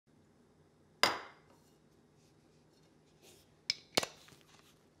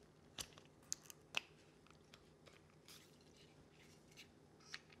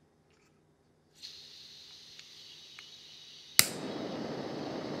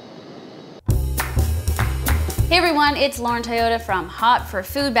Hey everyone, it's Lauren Toyota from Hot for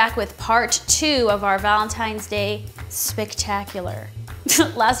Food, back with part 2 of our Valentine's Day spectacular.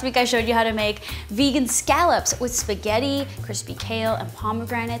 Last week I showed you how to make vegan scallops with spaghetti, crispy kale, and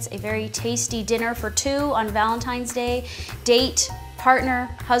pomegranates, a very tasty dinner for 2 on Valentine's Day. Date,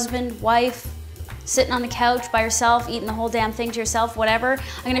 partner, husband, wife, sitting on the couch by yourself, eating the whole damn thing to yourself, whatever.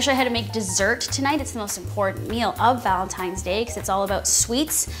 I'm gonna show you how to make dessert tonight. It's the most important meal of Valentine's Day because it's all about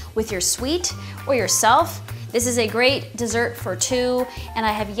sweets with your sweet or yourself. This is a great dessert for 2, and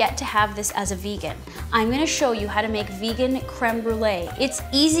I have yet to have this as a vegan. I'm gonna show you how to make vegan creme brulee. It's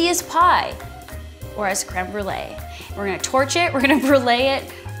easy as pie, or as creme brulee. We're gonna torch it, we're gonna brulee it,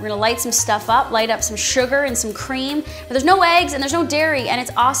 we're gonna light some stuff up, light up some sugar and some cream, but there's no eggs and there's no dairy, and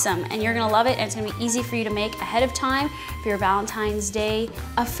it's awesome, and you're gonna love it, and it's gonna be easy for you to make ahead of time for your Valentine's Day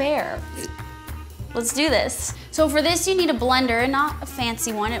affair. Let's do this. So for this, you need a blender, not a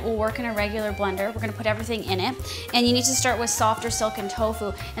fancy one. It will work in a regular blender. We're gonna put everything in it. And you need to start with softer silken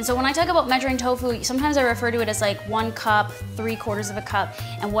tofu. And so when I talk about measuring tofu, sometimes I refer to it as like 1 cup, 3/4 of a cup.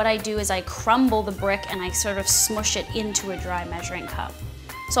 And what I do is I crumble the brick and I sort of smush it into a dry measuring cup.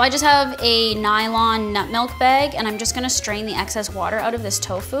 So I just have a nylon nut milk bag, and I'm just gonna strain the excess water out of this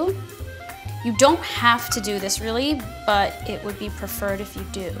tofu. You don't have to do this really, but it would be preferred if you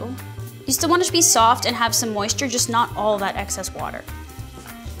do. You still want it to be soft and have some moisture, just not all that excess water.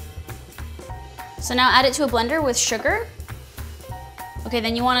 So now add it to a blender with sugar. Okay,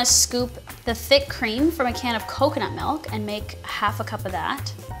 then you want to scoop the thick cream from a can of coconut milk and make 1/2 cup of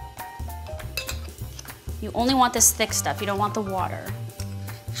that. You only want this thick stuff, you don't want the water.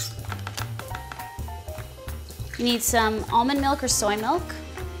 You need some almond milk or soy milk.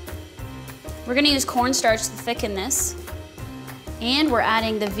 We're gonna use cornstarch to thicken this. And we're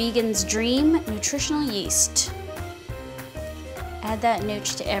adding the Vegan's Dream nutritional yeast. Add that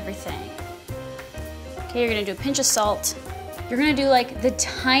nooch to everything. Okay, you're gonna do a pinch of salt. You're gonna do like the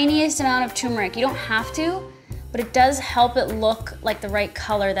tiniest amount of turmeric. You don't have to, but it does help it look like the right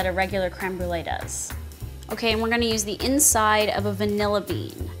color that a regular creme brulee does. Okay, and we're gonna use the inside of a vanilla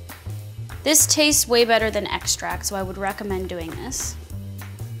bean. This tastes way better than extract, so I would recommend doing this.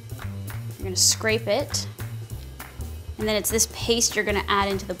 You're gonna scrape it. And then it's this paste you're gonna add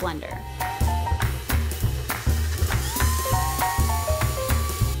into the blender.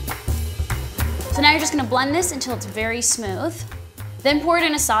 So now you're just gonna blend this until it's very smooth. Then pour it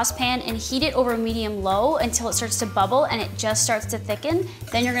in a saucepan and heat it over medium-low until it starts to bubble and it just starts to thicken.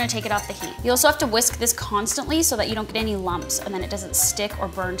 Then you're gonna take it off the heat. You also have to whisk this constantly so that you don't get any lumps and then it doesn't stick or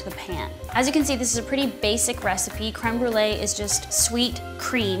burn to the pan. As you can see, this is a pretty basic recipe. Creme brulee is just sweet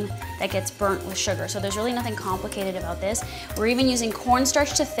cream that gets burnt with sugar. So there's really nothing complicated about this. We're even using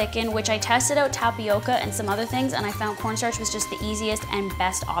cornstarch to thicken, which I tested out tapioca and some other things, and I found cornstarch was just the easiest and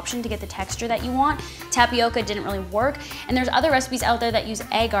best option to get the texture that you want. Tapioca didn't really work. And there's other recipes out there that use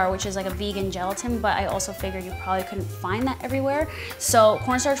agar, which is like a vegan gelatin, but I also figured you probably couldn't find that everywhere. So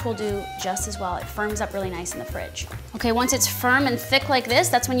cornstarch will do just as well. It firms up really nice in the fridge. Okay, once it's firm and thick like this,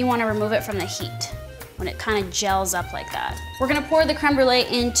 that's when you want to remove it from the heat, when it kind of gels up like that. We're gonna pour the creme brulee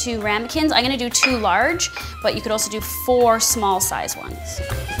into ramekins. I'm gonna do 2 large, but you could also do 4 small size ones.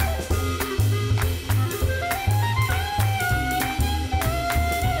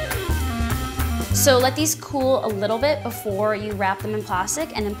 So let these cool a little bit before you wrap them in plastic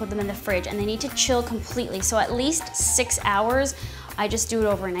and then put them in the fridge, and they need to chill completely. So at least 6 hours. I just do it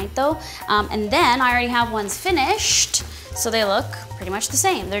overnight though. And then I already have ones finished, so they look pretty much the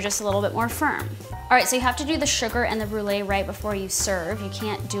same. They're just a little bit more firm. All right, so you have to do the sugar and the brulee right before you serve. You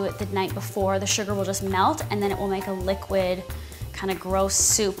can't do it the night before. The sugar will just melt and then it will make a liquid, kind of gross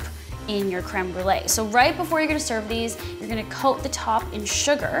soup in your creme brulee. So right before you're gonna serve these, you're gonna coat the top in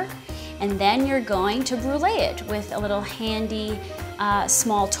sugar, and then you're going to brulee it with a little handy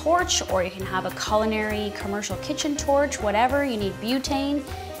small torch, or you can have a culinary commercial kitchen torch, whatever. You need butane.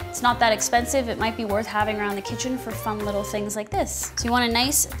 It's not that expensive. It might be worth having around the kitchen for fun little things like this. So you want a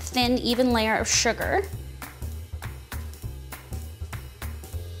nice, thin, even layer of sugar.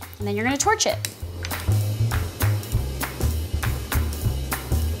 And then you're gonna torch it.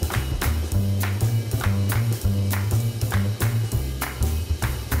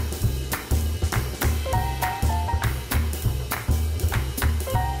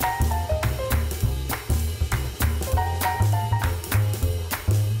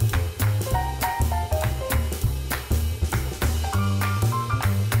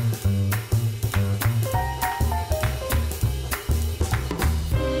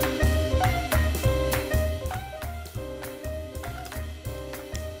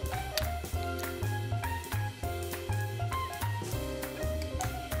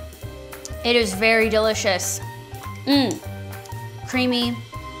 It is very delicious. Creamy,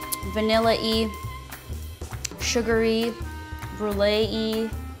 vanilla-y, sugary, brulée-y.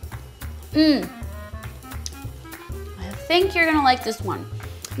 I think you're gonna like this one.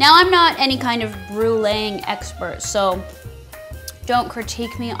 Now, I'm not any kind of bruleeing expert, so don't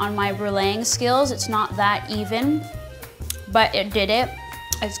critique me on my bruleeing skills. It's not that even, but it did it.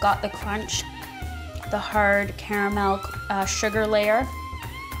 It's got the crunch, the hard caramel sugar layer,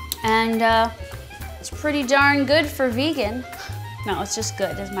 and it's pretty darn good for vegan. No, it's just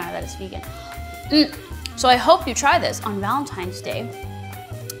good. It doesn't matter that it's vegan. So I hope you try this on Valentine's Day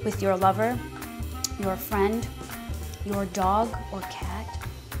with your lover, your friend, your dog or cat.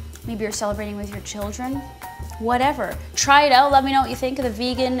 Maybe you're celebrating with your children. Whatever. Try it out. Let me know what you think of the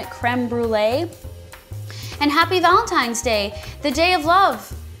vegan creme brulee. And happy Valentine's Day, the day of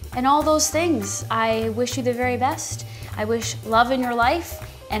love, and all those things. I wish you the very best. I wish love in your life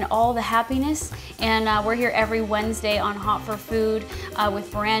and all the happiness. And we're here every Wednesday on Hot for Food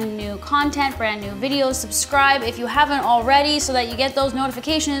with brand new content, brand new videos. Subscribe if you haven't already so that you get those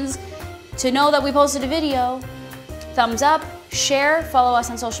notifications to know that we posted a video. Thumbs up, share, follow us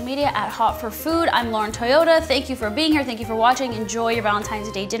on social media at Hot for Food. I'm Lauren Toyota. Thank you for being here. Thank you for watching. Enjoy your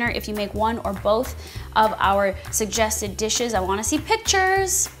Valentine's Day dinner if you make one or both of our suggested dishes. I want to see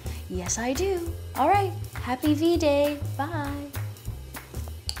pictures. Yes, I do. All right. Happy V-Day. Bye.